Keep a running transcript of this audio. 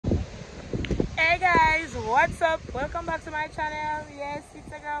Hey guys, what's up? Welcome back to my channel. Yes, it's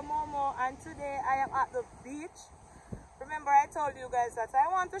a girl Momo, and today I am at the beach. Remember I told you guys that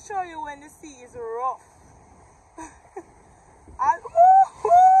I want to show you when the sea is rough.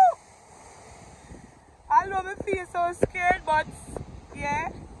 Although I feel so scared, but yeah,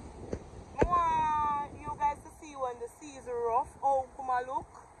 I want you guys to see when the sea is rough, how come I look,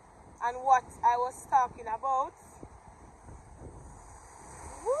 and what I was talking about.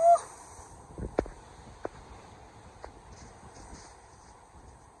 Woo!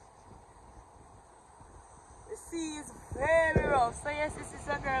 The sea is very rough. So yes, this is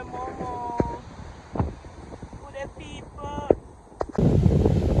a girl Momo. Who the people?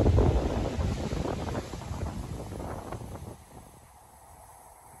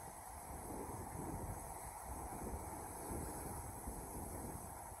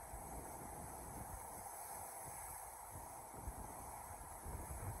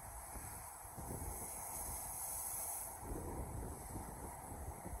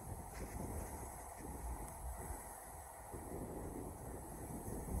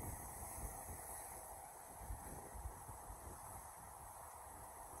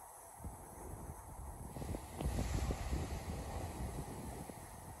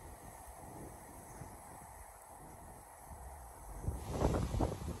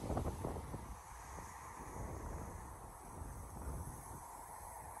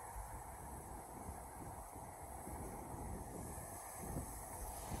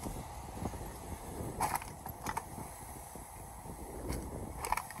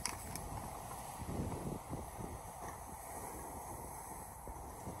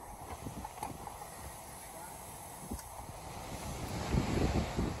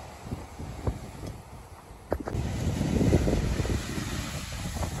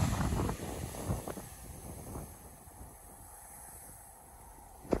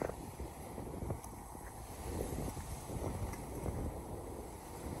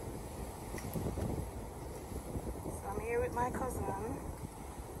 With my cousin,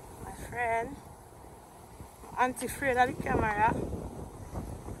 my friend, Auntie afraid of the camera.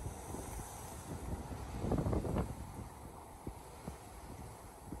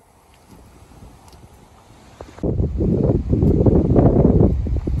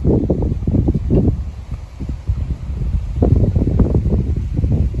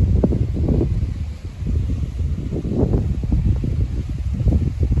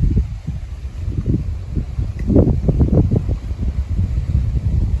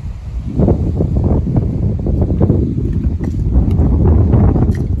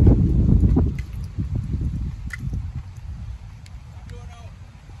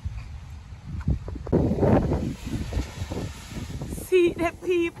 See the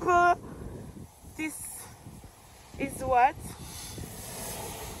people. This is what?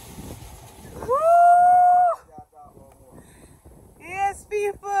 Woo! Yes,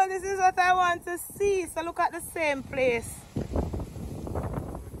 people, this is what I want to see. So look at the same place.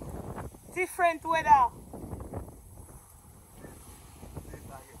 Different weather.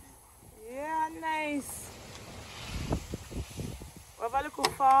 Yeah, nice. We have a little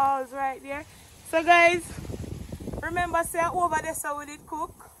falls right there. So guys, remember say over there so we did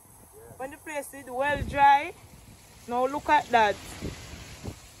cook? Yeah. When the place is well dry. Now look at that.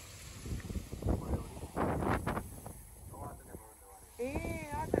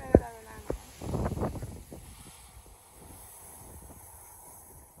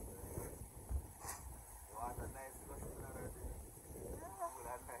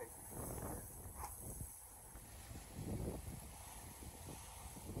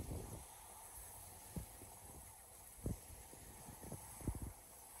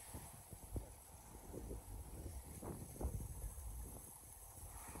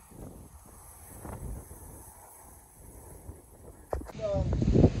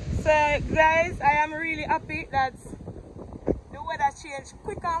 So guys, I am really happy that the weather changed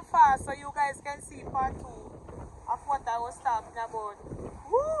quick and fast so you guys can see part 2 of what I was talking about.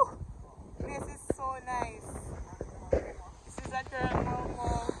 Woo! This is so nice. This is a girl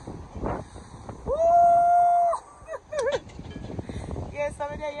Momo. Woo! Yes,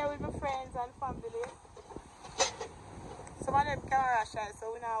 I'm here with my friends and family. Some of them camera shy,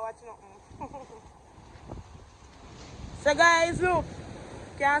 so we're not watching nothing. So guys, look.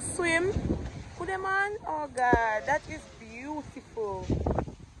 Can swim. Put them on. Oh god, that is beautiful.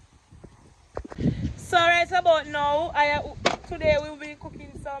 So right about now, today we will be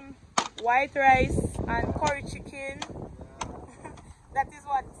cooking some white rice and curry chicken. That is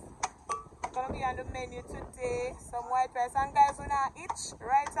what's gonna be on the menu today. Some white rice. And guys, we're not itch.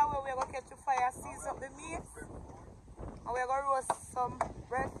 Right away we're gonna catch the fire, season up the meat, and we're gonna roast some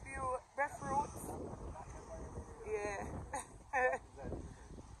breadfruit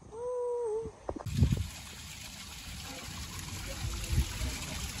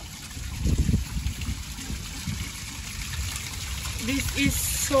This is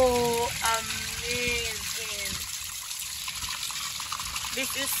so amazing.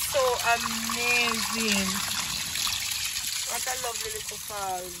 This is so amazing. What a lovely little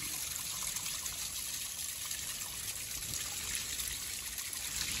falls.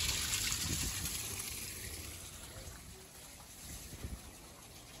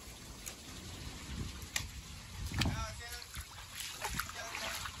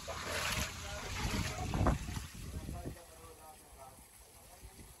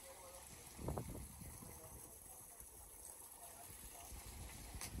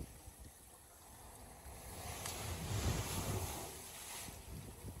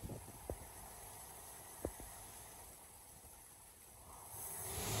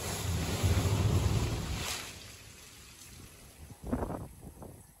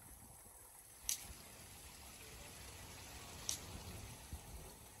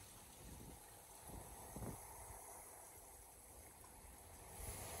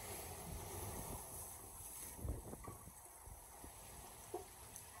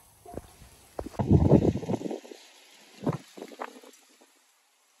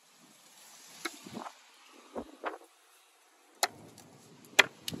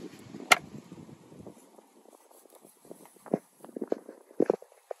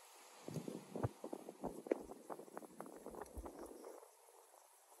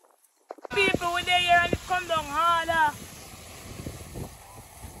 People, when they here and it come down harder.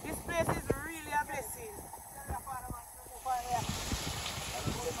 This place is really a blessing.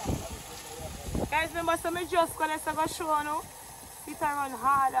 Guys, remember, so me just gonna go show now. Sit around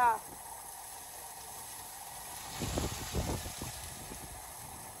harder.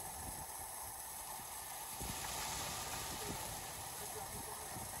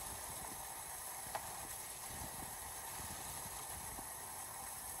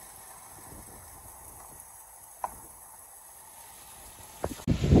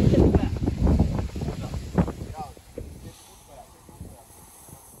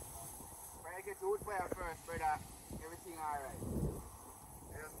 First, brother, everything alright.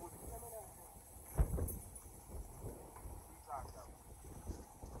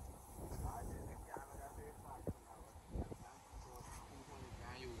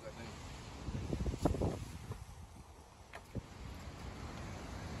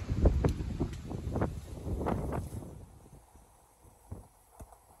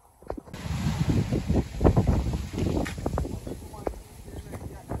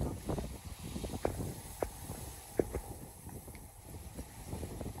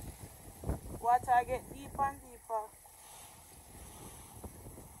 Water get deeper and deeper.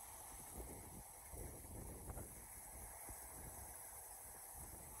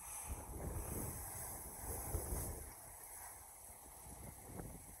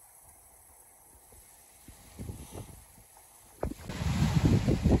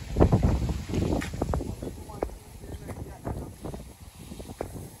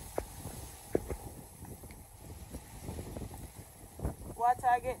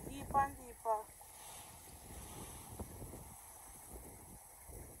 Water get deeper and deeper.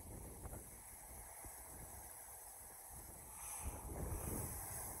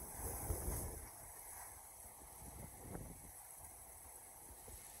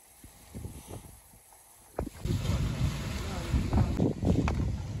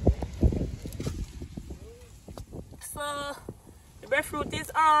 So the breadfruit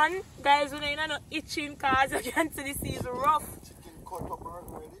is on. Guys, when you're not itching because you can see this is rough.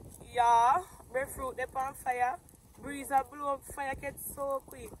 Yeah, breadfruit they on fire. Breeze a blow up, fire gets so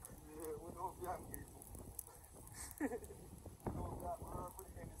quick.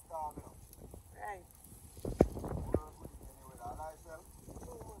 Right.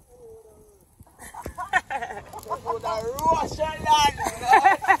 Russian land.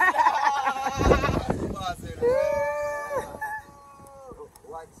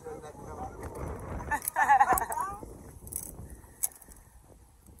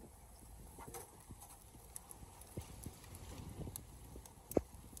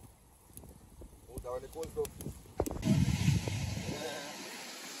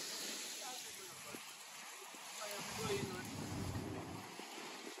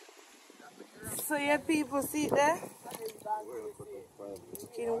 So yeah, people see it there?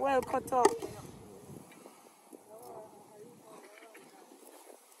 Chicken well cut up.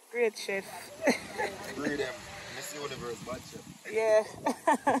 Great chef. Breed them. Miss Universe, bad chef. Yeah.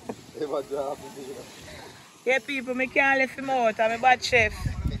 Never drop Yeah, people, I can't leave him out. I'm a bad chef.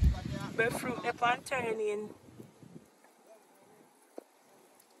 Breadfruit up and turning.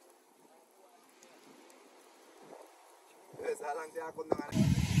 Yes, how long they are coming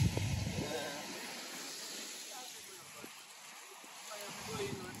down?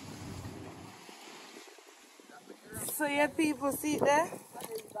 So yeah, people, see it there?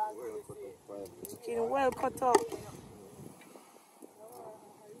 Chicken well cut up.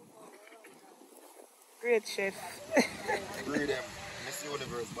 Great chef. Breed them. Miss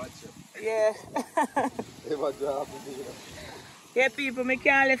Universe, bad chef. Yeah. Never drop me. Yeah, people, I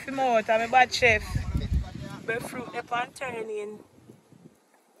can't leave him out. I'm a bad chef. But fruit upon turning.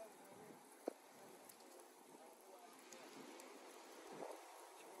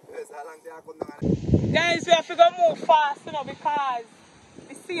 Guys, we have to go move fast, you know, because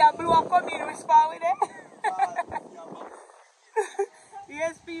the sea a blue and come in, which far with it?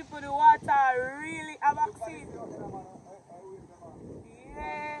 Yes, people, the water really a vaccine.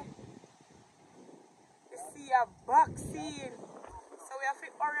 Yeah. The sea a vaccine. So we have to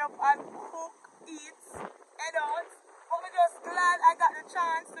hurry up and cook, eat, head out. But we're just glad I got the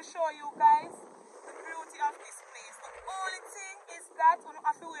chance to show you guys the beauty of this place. The only thing is that we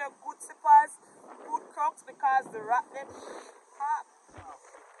have to wear good slippers, good crocs, because the rat them sharp. The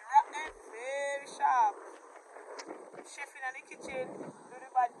rat them very sharp. Chef in the kitchen, do the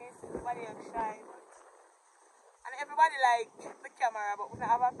badness, everybody else shine. And everybody like the camera, but we don't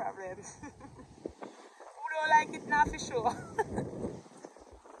have a problem. Who don't like it now for sure.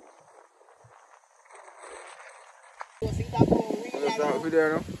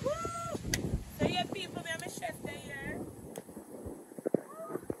 So yeah, people, I'm a chef there.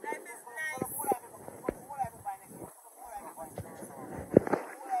 Life is nice.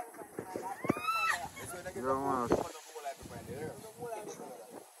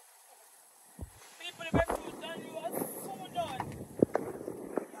 People, the fruit done, you are so done.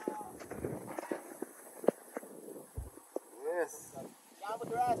 Yes.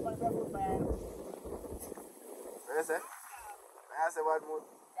 Yes, sir. I say one more.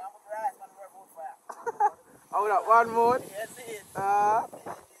 Oh, that one more? Yes, it is.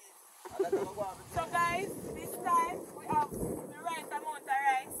 So guys, this time we have the right amount of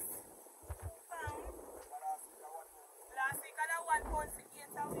rice. Found. Last week I had 1 pound for 8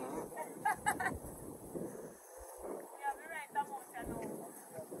 a week. We have the right amount now.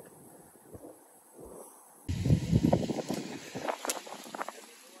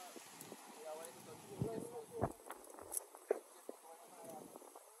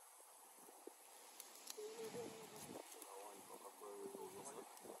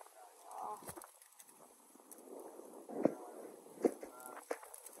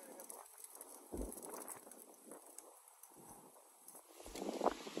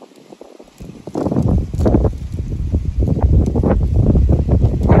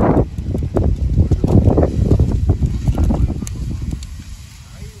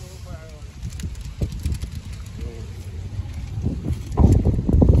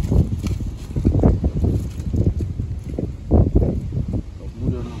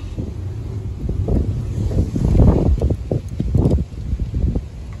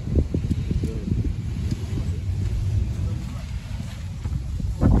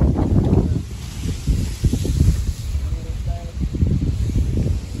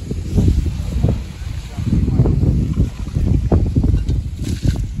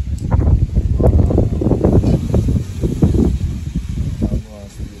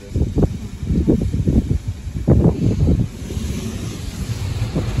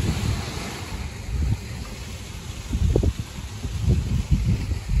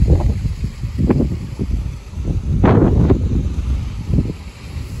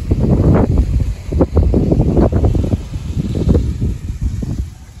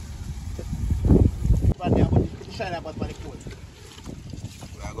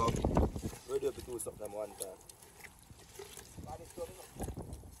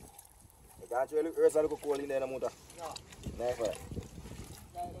 Can't you look a coal in there, Muta? No. Never.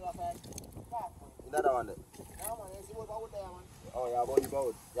 That one there. Oh, yeah, about the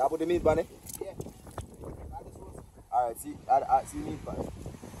boat. Yeah, about the meat bunny? Yeah. Alright, see meat bunny.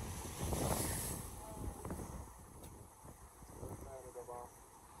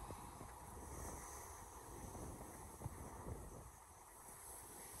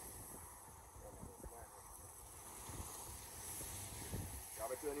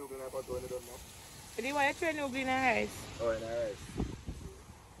 Do you want to turn ugly in the rice? Oh, in the rice.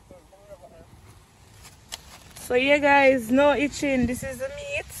 So yeah guys, no itching. This is the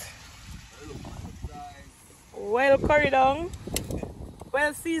meat. Well curried down.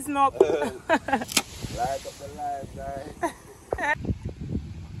 Well seasoned up. Light up the light, guys.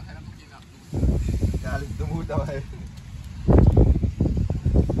 Guys, the mood away.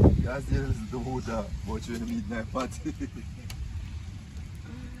 Guys, this is the mood out. But you're in the midnight party.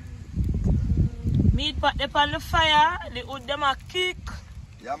 Meat pot up on the fire, the wood them a kick.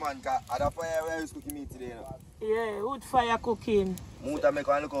 Yeah man, at the fire where you cooking meat today, you know? Yeah, wood fire cooking. Muta make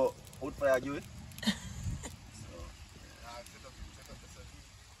one look wood fire do it.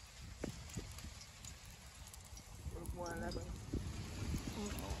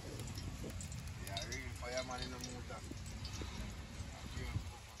 Fireman in the motor.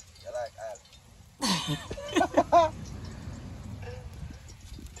 You like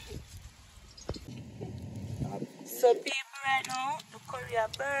So people right now, the curry are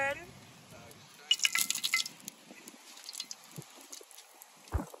burn.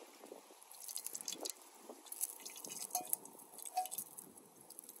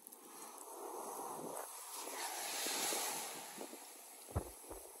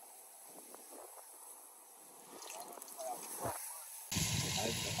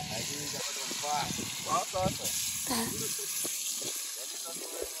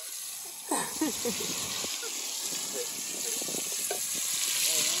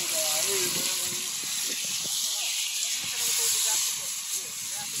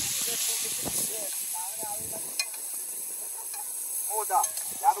 Muta,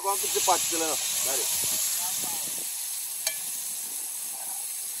 you have to go and fix the pot still enough. Ready?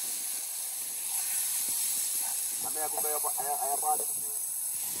 I mean, I could pay up a part.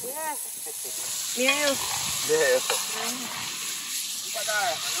 Yeah. Yeah. Yeah.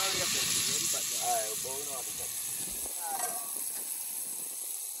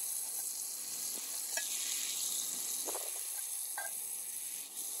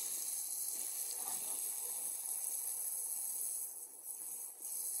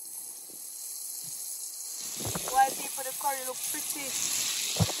 Why people the curry look pretty?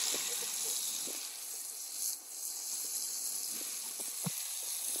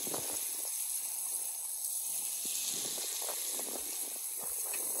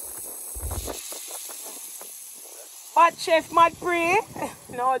 Bad chef, mad pre.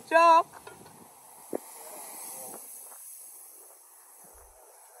 No joke.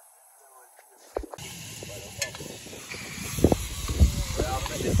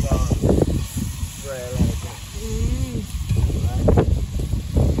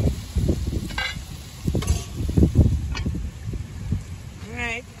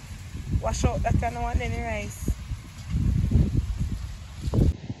 Right. Wash out that kind of one any rice.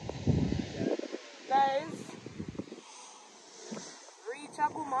 Guys, reach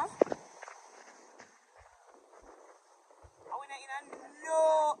Aguma. And we're not in a no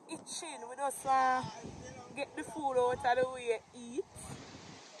itching. We just want to get the food out of the way you eat.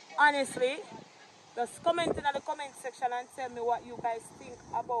 Honestly, just comment in the comment section and tell me what you guys think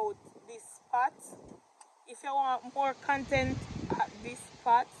about this spot. If you want more content at this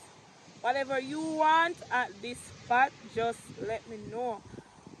spot, whatever you want at this spot, just let me know.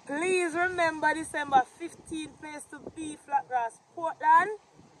 Please remember December 15th place to be Flatgrass, Portland.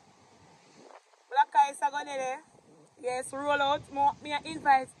 Black Ice are going there. Yes, roll out. Me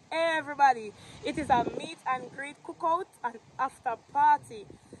invite everybody. It is a meet and greet cookout and after party.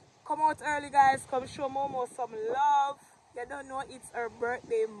 Come out early, guys. Come show Momo some love. You don't know it's her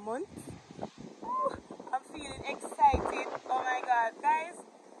birthday month. Ooh, I'm feeling excited. Oh my God, guys,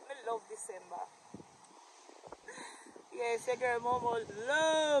 I love December. Yes, your girl Momo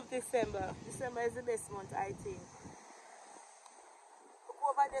love December. December is the best month, I think. Look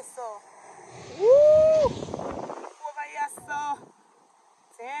over there, so. Woo! Look over here, so.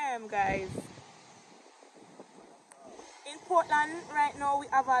 Damn, guys. In Portland right now, we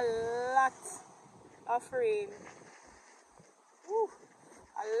have a lot of rain. Woo.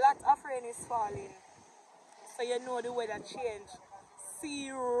 A lot of rain is falling. So you know the weather change.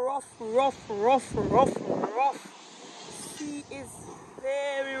 Sea rough. Sea is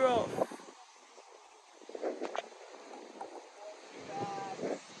very rough.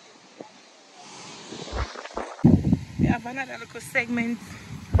 We have another little segment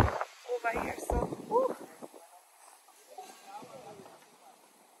over here, so woo.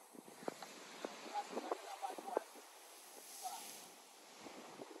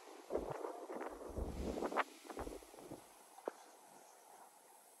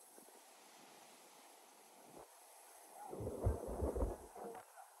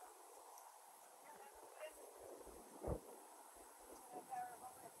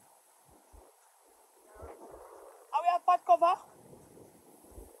 Are we have pot cover?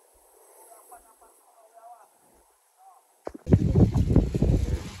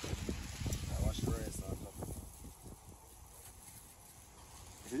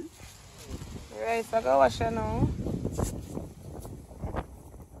 Rice, I go wash it now.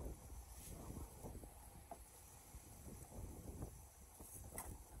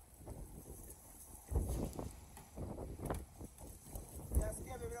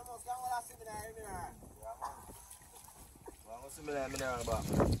 Vamos a mirar back.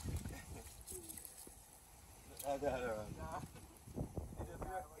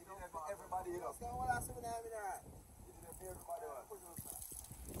 Everybody, you know.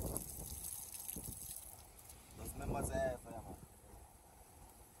 Just remember say for you, man.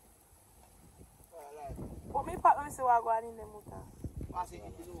 But me pack me see what going in the motor.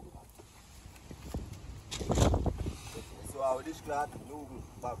 So our dish cloth, no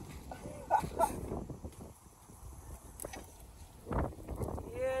back.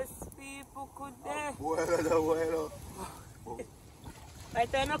 Yes, people could there. Bueno.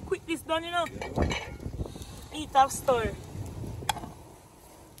 Right, I not quit this done, you know. Eat up store.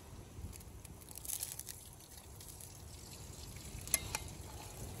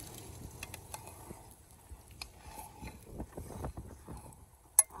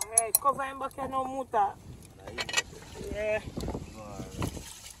 Alright, cover him back here no motor. Yeah.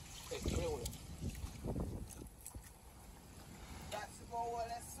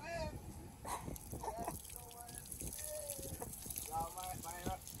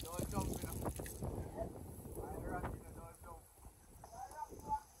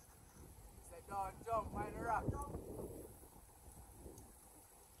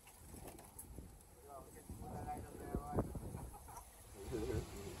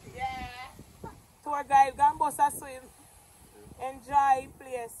 Tour guide, go and bust a swim. Enjoy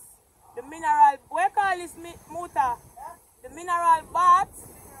place. The mineral, what you call this motor? The mineral bath.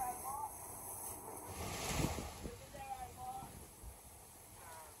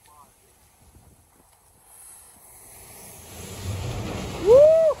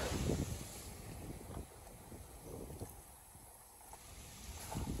 Woo!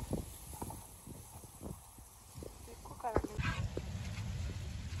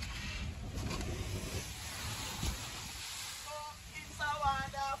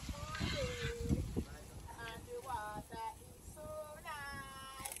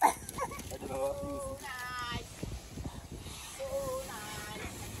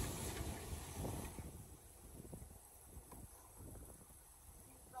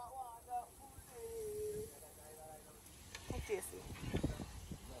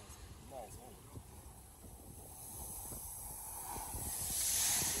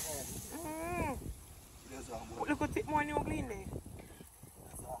 Look at it more new clean there.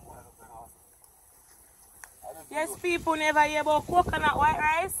 Yes, people never hear about coconut white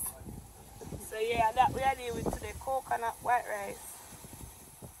rice. So yeah, that we are dealing with today, coconut white rice.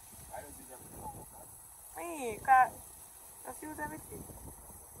 Hey, cause that's use everything.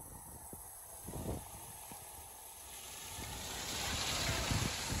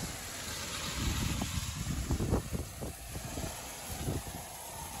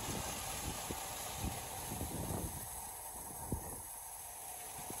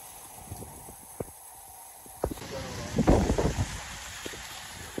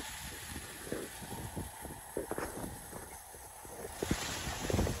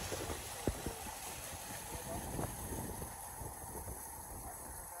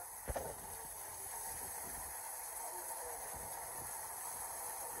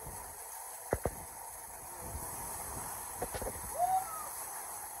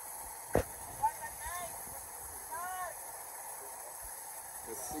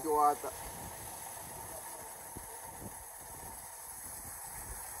 Stick water.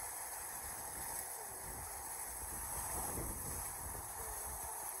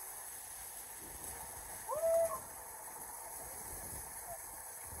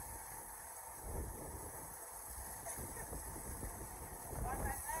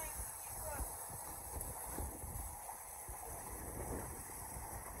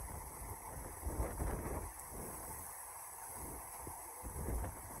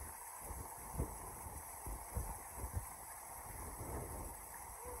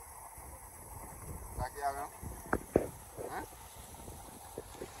 Aqui, ó. Hã?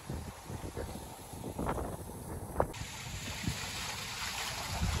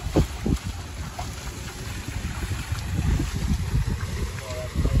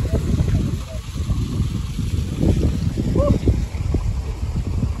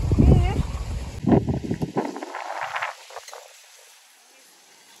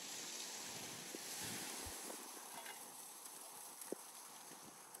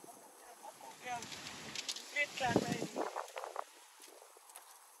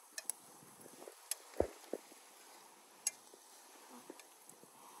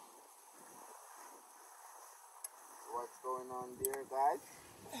 What's going on there, guys?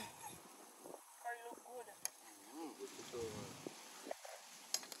 Look good.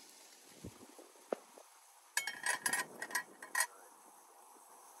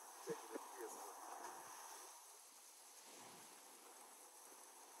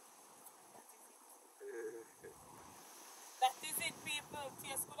 is it, people?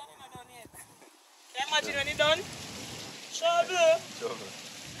 Taste good and it's not done yet. Can you imagine when it's done? Trouble. Trouble.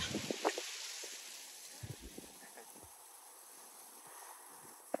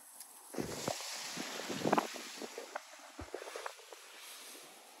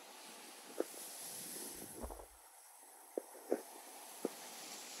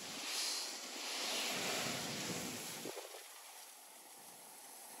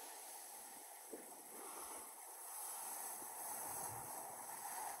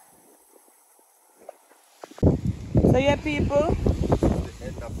 So yeah, people,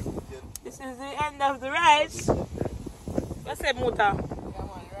 this is the end of the rice. What's that, Muta? Yeah,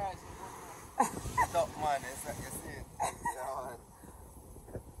 man, rice. Stop, man. You see it. Yeah, man.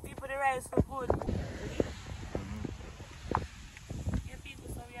 People, the rice for good. Yeah, people,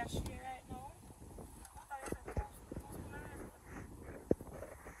 so we are share right now.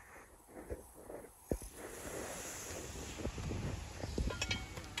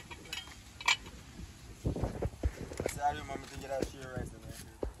 Sorry, mom, to get that share rice in there.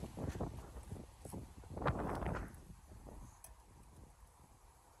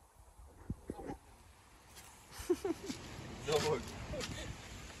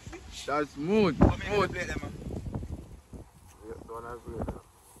 That's smooth. Smooth. Yeah, Don't have to.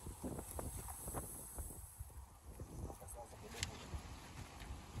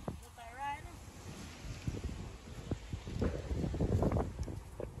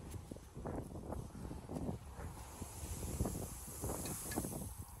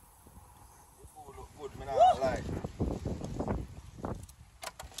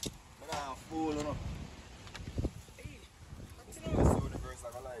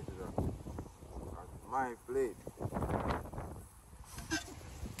 My plate.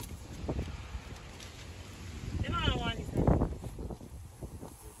 You know what I want is that?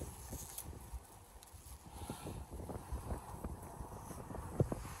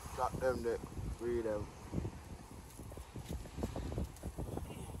 Chop them there. Free them.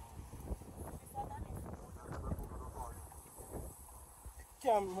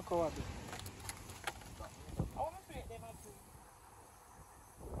 Can't make a water. I want to plate them up too.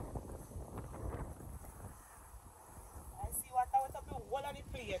 I see what I want to do. What are the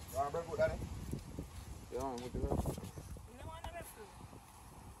plates? You want to break out, Danny? Yeah, what the rest? You don't want to break through.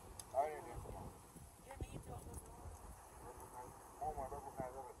 I need it. You need to. One more, break out,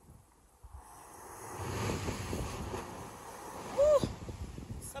 break out. Woo!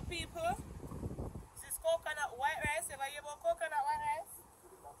 So people, this is coconut white rice. Ever hear about coconut white rice?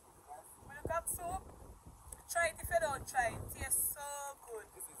 When you cook soup, try it if you don't try it. It tastes so good.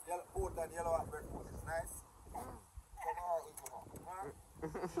 This is yellow oat and yellow and breadfruit. It's nice. Come on, come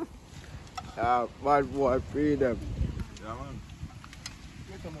on. Ah, bad boy, free them. Yeah, man.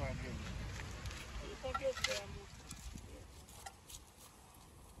 You can get them.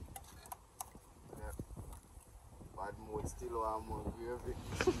 Bad mode still want more gravy.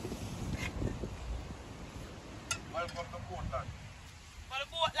 Welcome to Portland. For the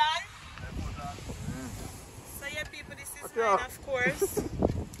Portland. So yeah, people, this is mine, of course.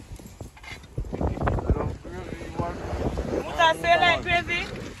 Muta, say like gravy.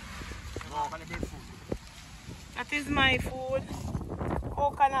 That is my food.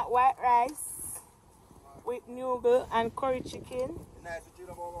 Coconut white rice with noodle and curry chicken. Nice to chill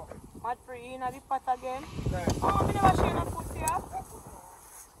about. Mad free in the pot again. Nice. Oh, I never share no food here.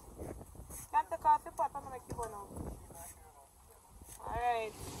 Can take off the pot and make it burn out.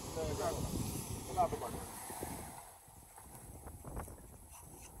 Alright.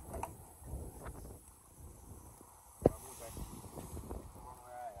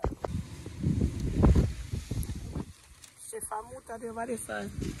 Chef Muta de over this side.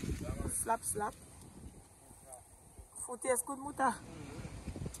 Slap, slap. Food tastes good, Muta.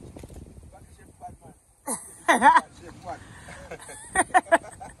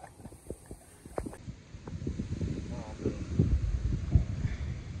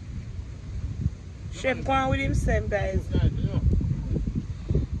 Chef going with himself, guys.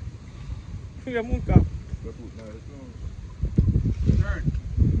 Yeah, Muta.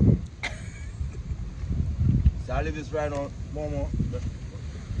 So I leave this right on Momo.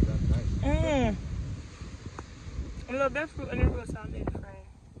 I love that fruit and the roast on there fry.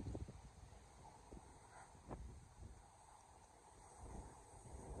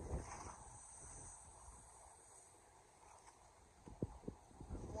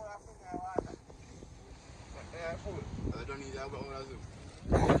 I don't need that, but what I do.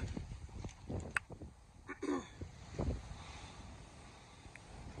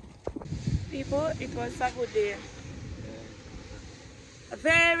 People, it was a good day. A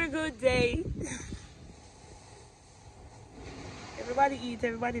very good day. Everybody eat,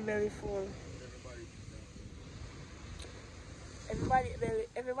 everybody very full.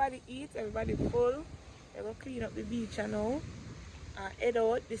 Everybody eat, everybody full. We're gonna clean up the beach now and head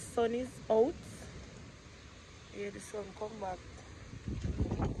out. The sun is out. Yeah, the sun come back.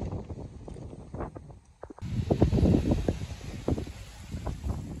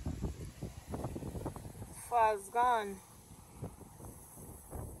 Fast gone.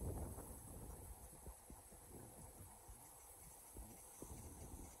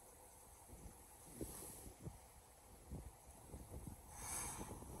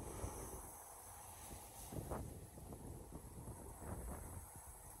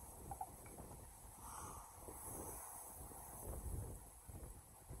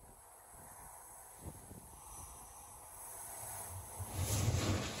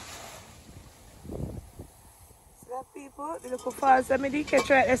 People, the little falls that me catch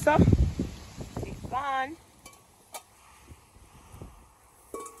right there, so it's gone.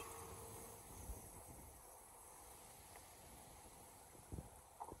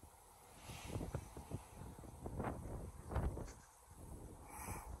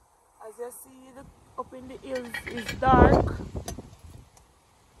 As you see, up in the hills is dark.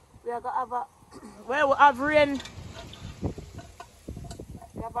 We are gonna have a well, we have rain.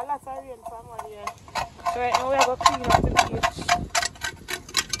 We have a lot of rain from one here. So right now we are going to clean up the beach.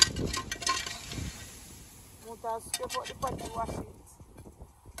 I'm going to scrape out the pot and wash it.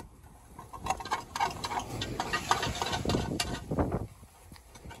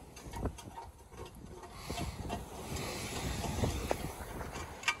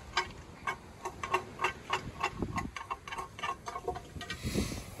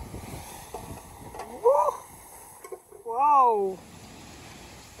 Woo! Wow!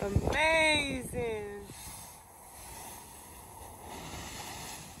 Amazing!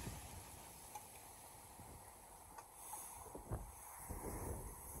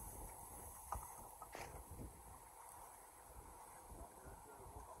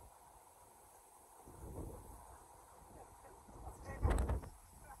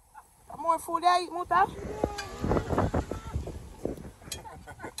 More food I eat, Muta?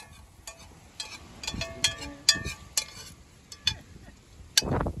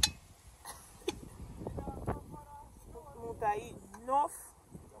 Muta eat enough.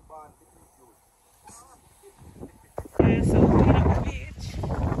 Yeah, so we're at the beach.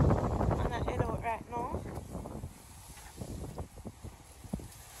 And I head out right now.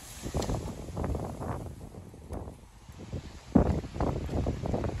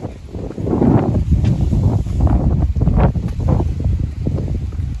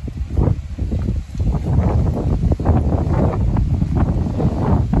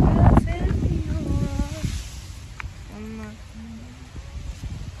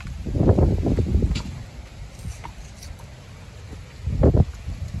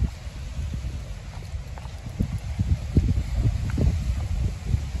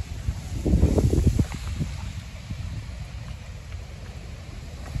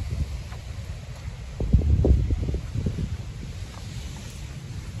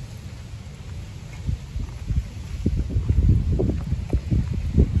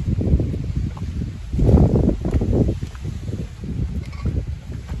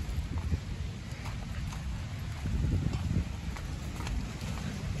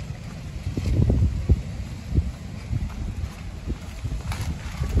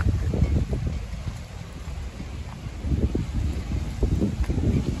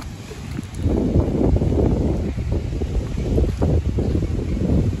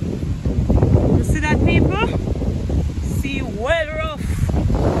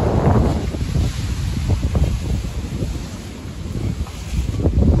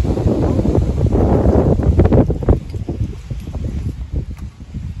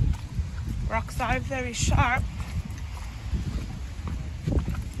 Very sharp.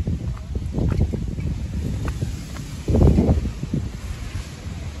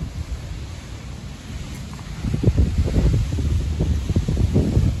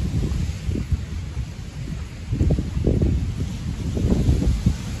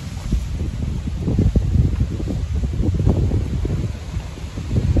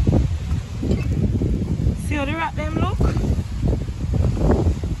 See how the rat them look?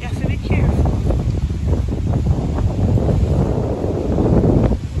 You have to be careful.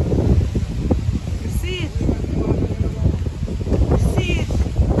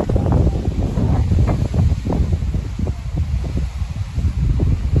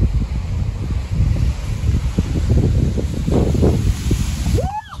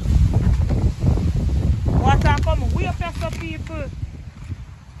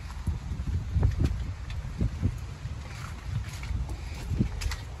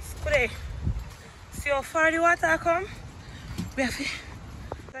 before the water come, we have to...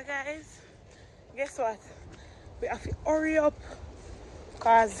 So guys, guess what? We have to hurry up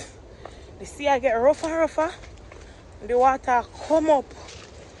because the sea get rougher and rougher and the water come up.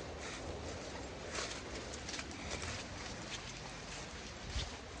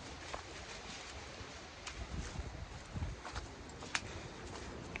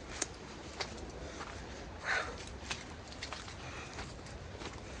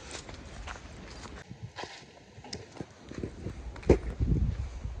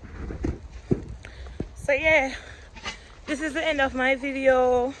 So yeah, this is the end of my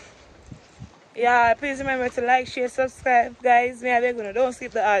video. Yeah, please remember to like, share, subscribe, guys. Me I beg you, don't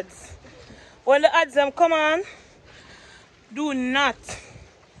skip the ads. When the ads come on, do not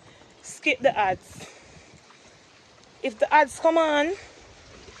skip the ads. If the ads come on,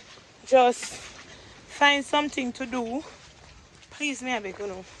 just find something to do. Please, me I beg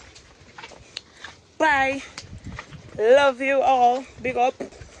you. Bye. Love you all. Big up,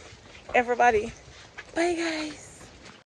 everybody. Bye, guys.